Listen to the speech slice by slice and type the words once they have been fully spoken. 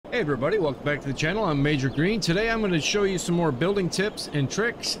everybody, welcome back to the channel. I'm Major Green. Today I'm going to show you some more building tips and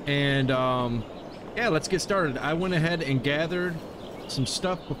tricks, and yeah, let's get started. I went ahead and gathered some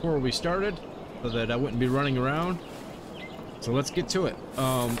stuff before we started so that I wouldn't be running around. So let's get to it.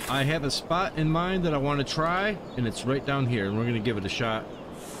 I have a spot in mind that I want to try, and it's right down here, and we're going to give it a shot.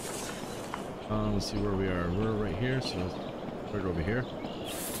 Let's see where we are. We're right here, so right over here.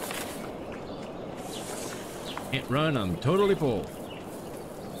 Can't run, I'm totally full.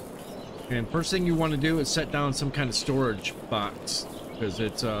 And first thing you want to do is set down some kind of storage box, because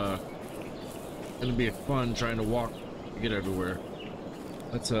it's gonna be fun trying to walk to get everywhere.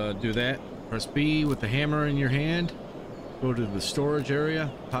 Let's do that. Press B with the hammer in your hand. Go to the storage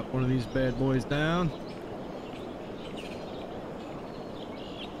area. Pop one of these bad boys down.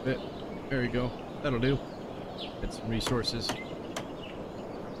 There you go. That'll do. Get some resources.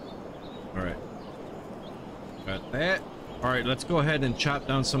 All right. Got that. All right, let's go ahead and chop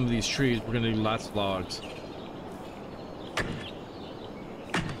down some of these trees. We're gonna need lots of logs.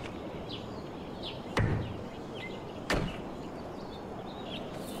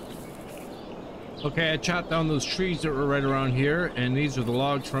 Okay, I chopped down those trees that were right around here, and these are the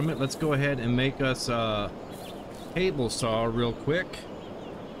logs from it. Let's go ahead and make us a table saw real quick.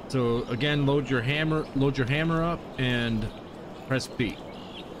 So again, load your hammer up and press B.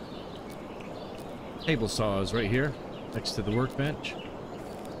 Table saw is right here next to the workbench.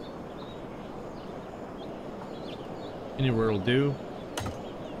 Anywhere will do.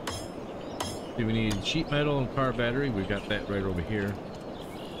 Do we need sheet metal and car battery? We've got that right over here.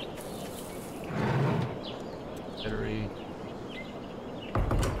 Battery.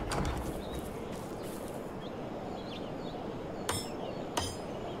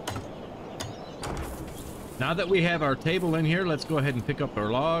 Now that we have our table in here, let's go ahead and pick up our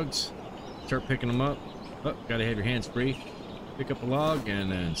logs. Start picking them up. Oh, gotta have your hands free. Pick up a log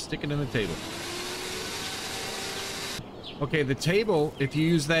and then stick it in the table. Okay, the table, if you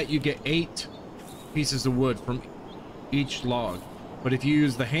use that, you get 8 pieces of wood from each log. But if you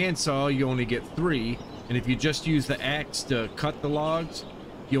use the handsaw, you only get 3. And if you just use the axe to cut the logs,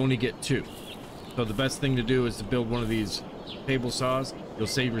 you only get 2. So the best thing to do is to build one of these table saws. You'll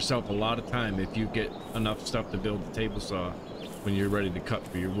save yourself a lot of time if you get enough stuff to build the table saw when you're ready to cut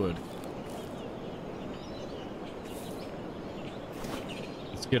for your wood.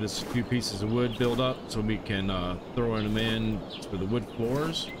 Get us a few pieces of wood built up so we can throw them in for the wood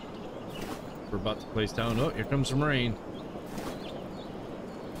floors. We're about to place down. Oh, here comes some rain.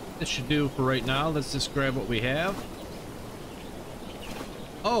 This should do for right now. Let's just grab what we have.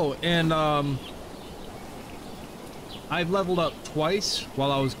 Oh, and I've leveled up twice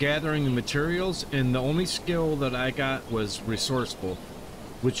while I was gathering the materials, and the only skill that I got was resourceful,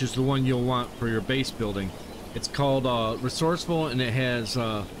 which is the one you'll want for your base building. It's called resourceful, and it has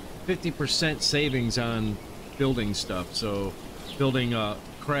 50% savings on building stuff. So building not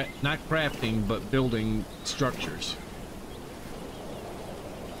crafting, but building structures.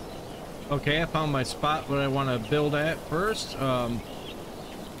 Okay, I found my spot what I want to build at first.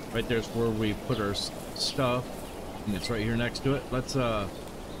 Right there's where we put our stuff, and it's right here next to it. Let's pull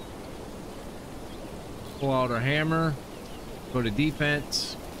out our hammer, go to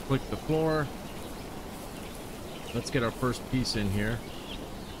defense, click the floor. Let's get our first piece in here.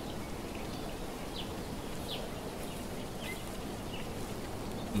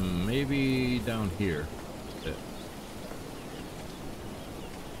 Maybe down here. That's it.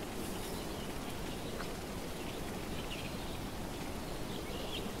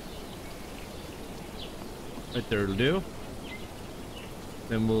 Right there it'll do.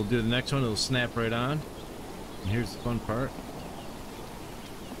 Then we'll do the next one. It'll snap right on. And here's the fun part.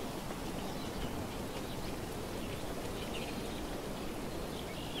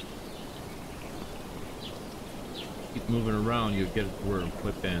 Keep moving around, you'll get it where it'll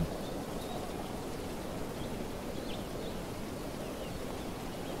clip in.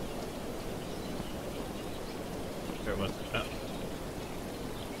 There it was.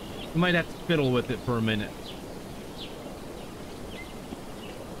 You might have to fiddle with it for a minute.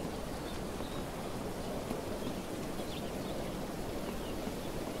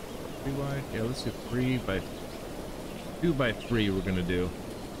 Three wide? Yeah, let's do 2 by 3 we're gonna do.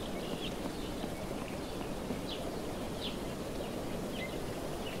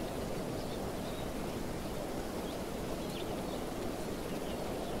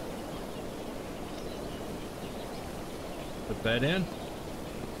 Put that in.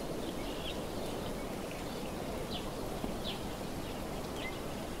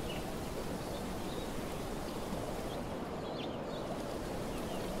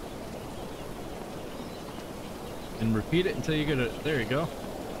 And repeat it until you get it. There you go.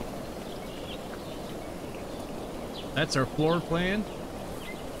 That's our floor plan.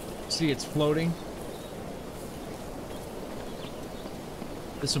 See, it's floating.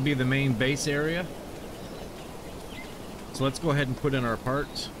 This will be the main base area. So let's go ahead and put in our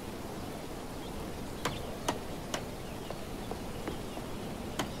parts.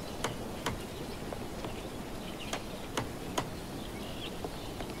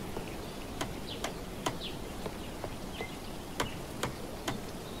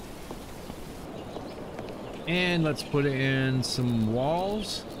 And let's put in some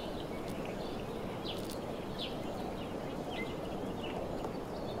walls.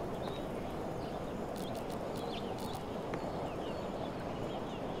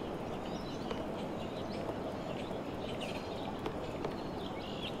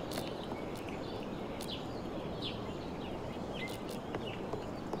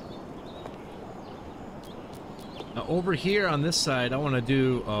 Now over here on this side, I want to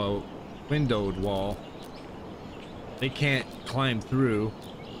do a windowed wall. They can't climb through,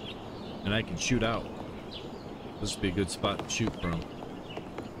 and I can shoot out. This would be a good spot to shoot from.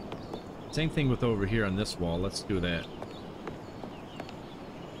 Same thing with over here on this wall. Let's do that.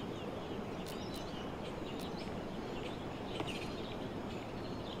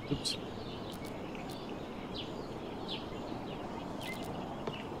 Oops.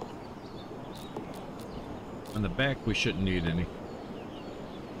 On the back, we shouldn't need any.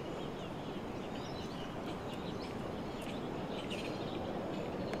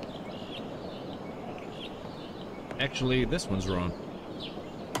 Actually, this one's wrong.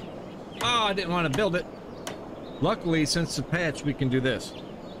 Oh, I didn't want to build it. Luckily, since the patch, we can do this.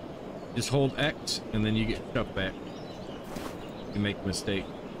 Just hold X, and then you get stuff back. You make a mistake.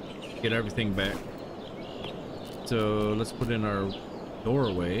 Get everything back. So, let's put in our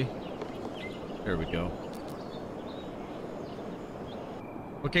doorway. There we go.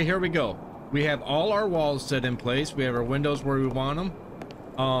 Okay, here we go. We have all our walls set in place. We have our windows where we want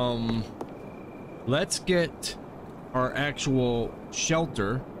them. Let's get our actual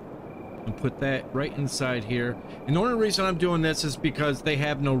shelter and put that right inside here. And the only reason I'm doing this is because they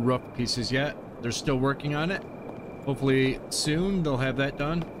have no roof pieces yet. They're still working on it. Hopefully soon they'll have that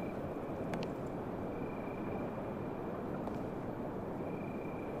done.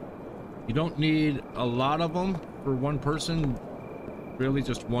 You don't need a lot of them for one person. Really,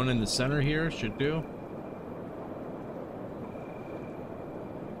 just one in the center here should do.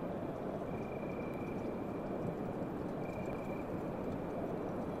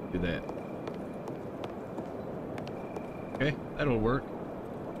 Do that. Okay, that'll work.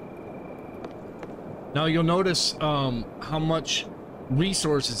 Now you'll notice how much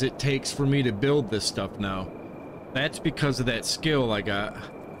resources it takes for me to build this stuff now. That's because of that skill I got.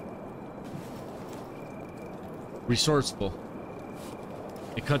 Resourceful.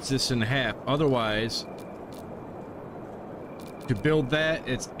 It cuts this in half. Otherwise, to build that,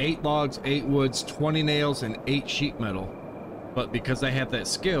 it's 8 logs, 8 woods, 20 nails, and 8 sheet metal. But because I have that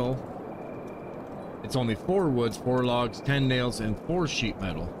skill, it's only 4 woods, 4 logs, 10 nails, and 4 sheet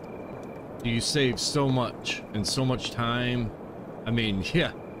metal. You save so much and so much time. I mean,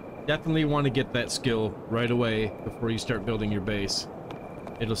 yeah, definitely want to get that skill right away before you start building your base.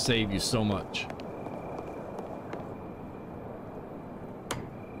 It'll save you so much.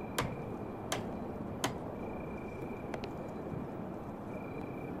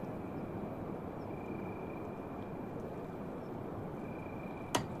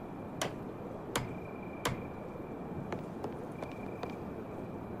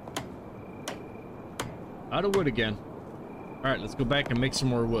 Out of wood again. All right, let's go back and make some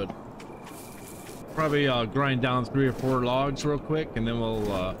more wood. Probably grind down 3 or 4 logs real quick, and then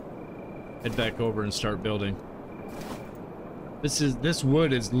we'll head back over and start building. This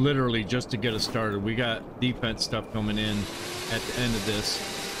wood is literally just to get us started. We got defense stuff coming in at the end of this.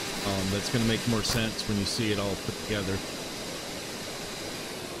 That's going to make more sense when you see it all put together.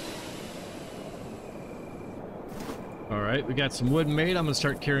 Alright, we got some wood made. I'm going to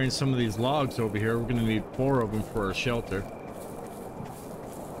start carrying some of these logs over here. We're going to need 4 of them for our shelter.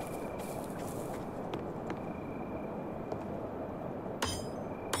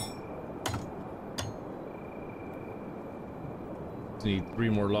 Need 3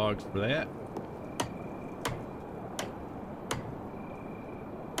 more logs for that.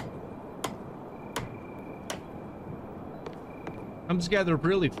 Comes together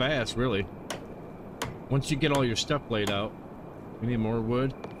really fast, really. Once you get all your stuff laid out. We need more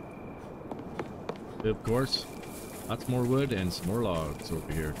wood. Of course. Lots more wood and some more logs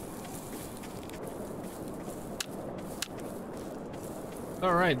over here.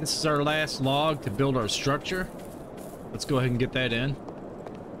 Alright, this is our last log to build our structure. Let's go ahead and get that in.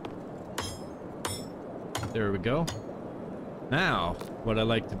 There we go. Now, what I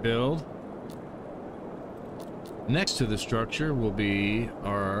like to build next to the structure will be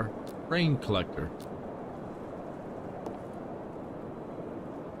our rain collector.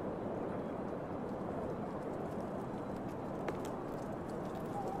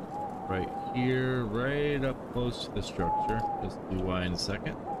 Right here, right up close to the structure. Let's do why in a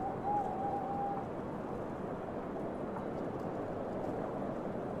second.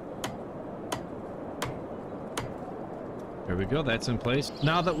 There we go, that's in place.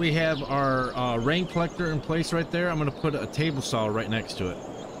 Now that we have our rain collector in place right there, I'm gonna put a table saw right next to it.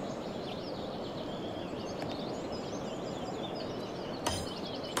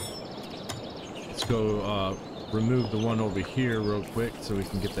 Let's go remove the one over here real quick so we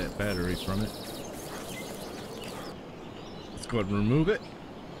can get that battery from it. Let's go ahead and remove it.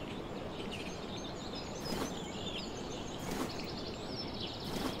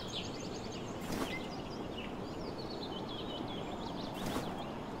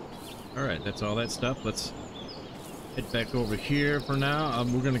 Alright, that's all that stuff. Let's head back over here for now.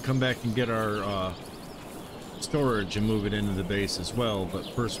 We're going to come back and get our storage and move it into the base as well. But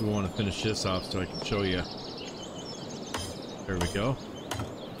first we want to finish this off so I can show you. There we go.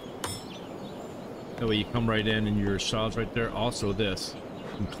 That way you come right in and your saw's right there. Also this.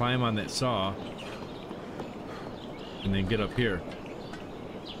 You can climb on that saw and then get up here.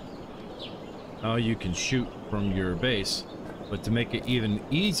 Now you can shoot from your base. But to make it even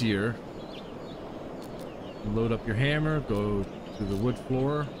easier, load up your hammer, go to the wood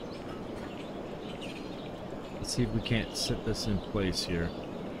floor. Let's see if we can't set this in place here.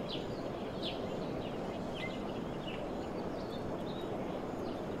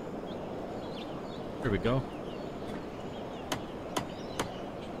 There we go.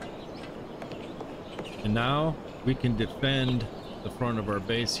 And now we can defend the front of our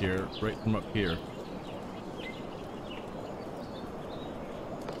base here, right from up here.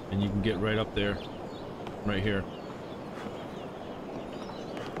 And you can get right up there, right here.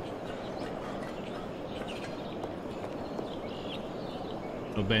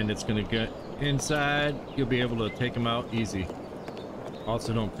 No bandit's gonna get inside. You'll be able to take them out easy.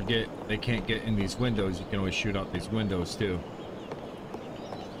 Also, don't forget, they can't get in these windows. You can always shoot out these windows too.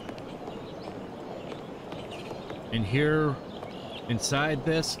 And here, inside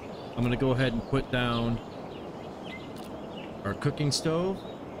this, I'm gonna go ahead and put down our cooking stove.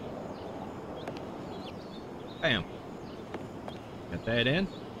 Bam. Got that in.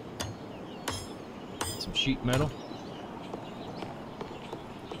 Some sheet metal.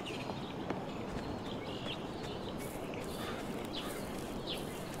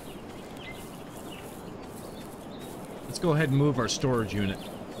 Let's go ahead and move our storage unit.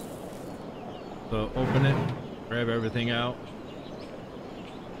 So open it, grab everything out.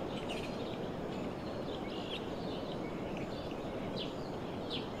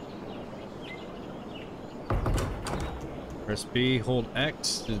 Press B, hold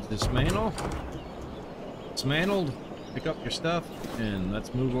X to dismantle. Dismantled, pick up your stuff, and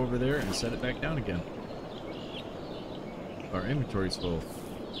let's move over there and set it back down again. Our inventory's full.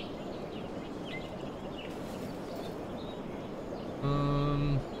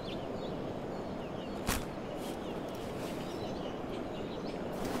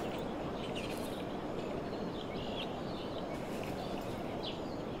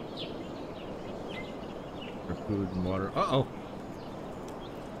 Food and water. Uh-oh.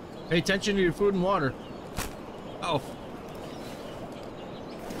 Pay attention to your food and water. Oh.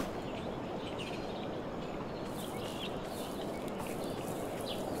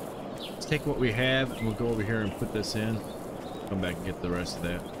 Let's take what we have and we'll go over here and put this in. Come back and get the rest of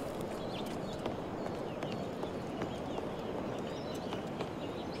that.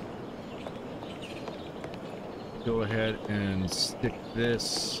 Go ahead and stick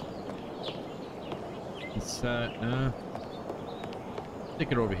this inside.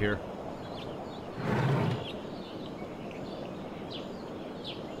 Stick it over here.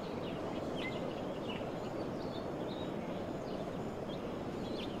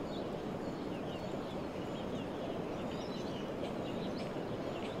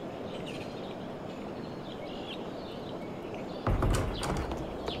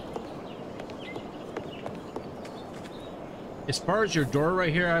 As far as your door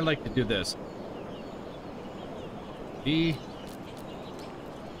right here, I like to do this. B,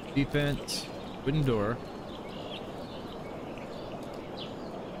 defense, wooden door.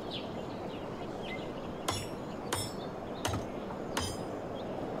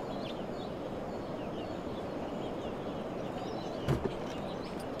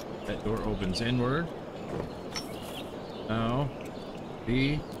 That door opens inward. Now,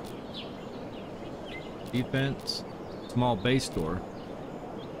 B, defense, small base door.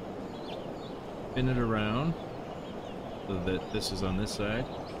 Spin it around so that this is on this side.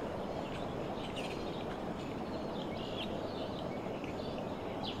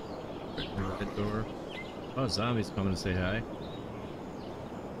 Red door. Oh, zombies coming to say hi.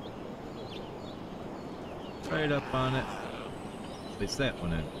 Right up on it. Place that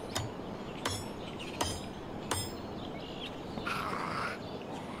one in.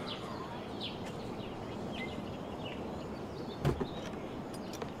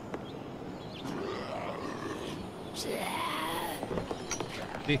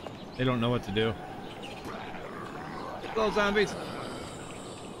 See, they don't know what to do. Hello, zombies.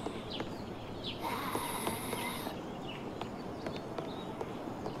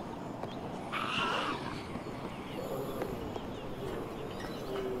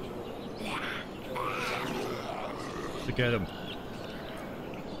 Look at him.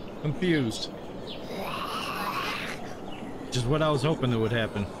 Confused. Which is what I was hoping that would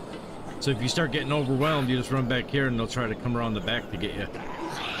happen. So if you start getting overwhelmed, you just run back here and they'll try to come around the back to get you.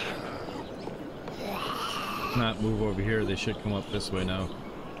 Not move over here, they should come up this way now.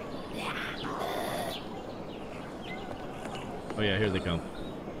 Oh yeah, here they come.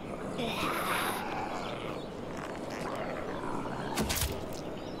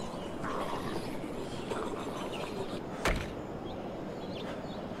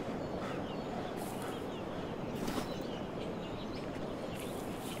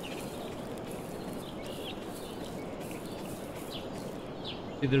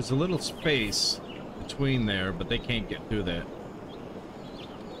 See, there's a little space between there, but they can't get through that.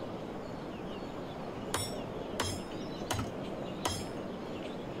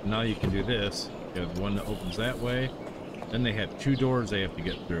 Now you can do this. You have one that opens that way. Then they have two doors they have to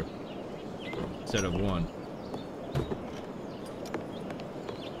get through instead of one.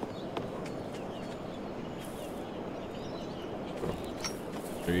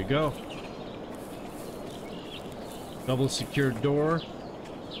 There you go. Double secured door.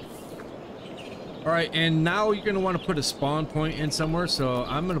 Alright, and now you're going to want to put a spawn point in somewhere, so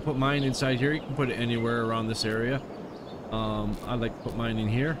I'm going to put mine inside here. You can put it anywhere around this area. I like to put mine in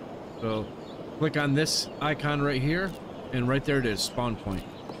here. So click on this icon right here, and right there it is, spawn point.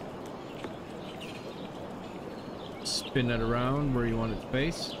 Spin it around where you want it to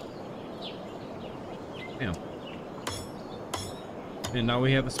face. Bam. And now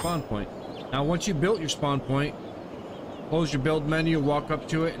we have a spawn point. Now once you built your spawn point, close your build menu, walk up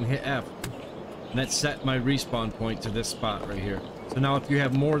to it, and hit F. And that set my respawn point to this spot right here. So now if you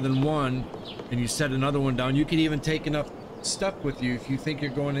have more than one and you set another one down, you can even take enough stuff with you if you think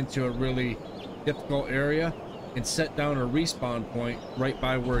you're going into a really difficult area and set down a respawn point right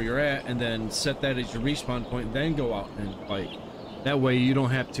by where you're at, and then set that as your respawn point, then go out and fight. That way you don't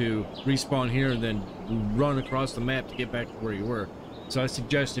have to respawn here and then run across the map to get back to where you were. So I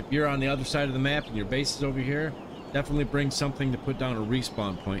suggest if you're on the other side of the map and your base is over here, definitely bring something to put down a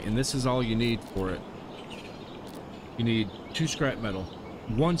respawn point, and this is all you need for it. You need 2 scrap metal,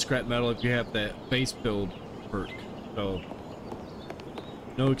 1 scrap metal if you have that base build perk. So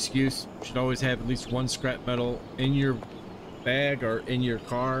no excuse, you should always have at least 1 scrap metal in your bag or in your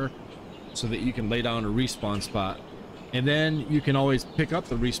car so that you can lay down a respawn spot. And then you can always pick up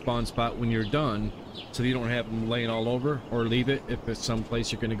the respawn spot when you're done so that you don't have them laying all over, or leave it if it's some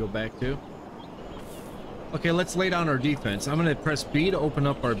place you're going to go back to. Okay, let's lay down our defense. I'm going to press B to open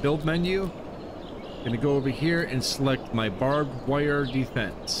up our build menu. I'm going to go over here and select my barbed wire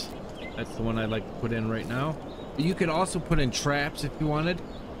defense. That's the one I'd like to put in right now. You could also put in traps if you wanted.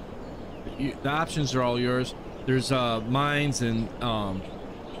 The options are all yours. There's mines and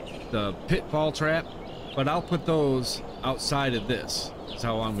the pitfall trap, but I'll put those outside of this. That's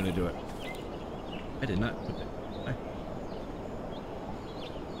how I'm going to do it. I did not put that.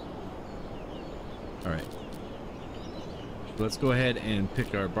 All right. Let's go ahead and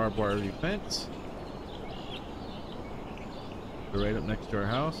pick our barbed wire defense. Go right up next to our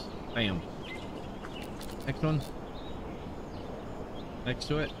house. Bam. Next one. Next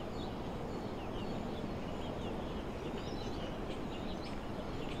to it.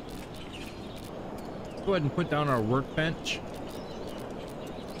 Let's go ahead and put down our workbench.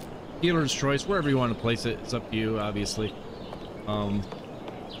 Dealer's choice, wherever you want to place it. It's up to you, obviously. I'm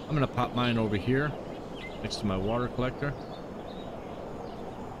gonna pop mine over here next to my water collector.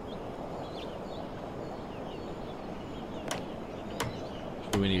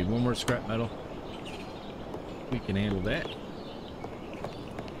 So we need 1 more scrap metal. We can handle that.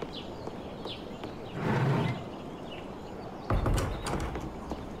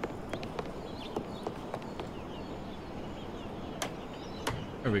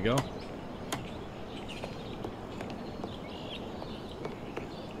 There we go.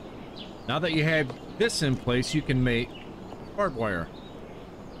 Now that you have this in place, you can make barbed wire.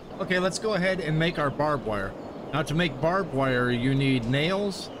 Okay, let's go ahead and make our barbed wire. Now to make barbed wire, you need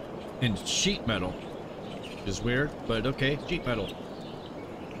nails and sheet metal. Which is weird, but okay, sheet metal.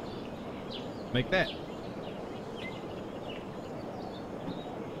 Make that.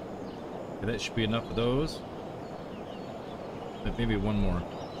 Okay, that should be enough of those. Maybe one more.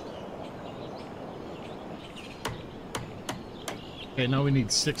 Okay, now we need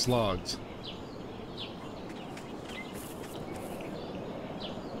 6 logs.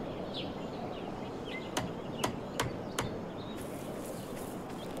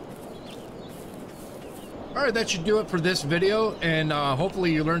 Alright, that should do it for this video, and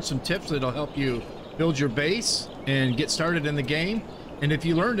hopefully you learned some tips that'll help you build your base and get started in the game. And if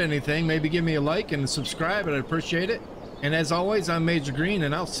you learned anything, maybe give me a like and subscribe, and I'd appreciate it. And as always, I'm Major Green,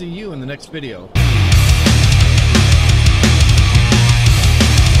 and I'll see you in the next video.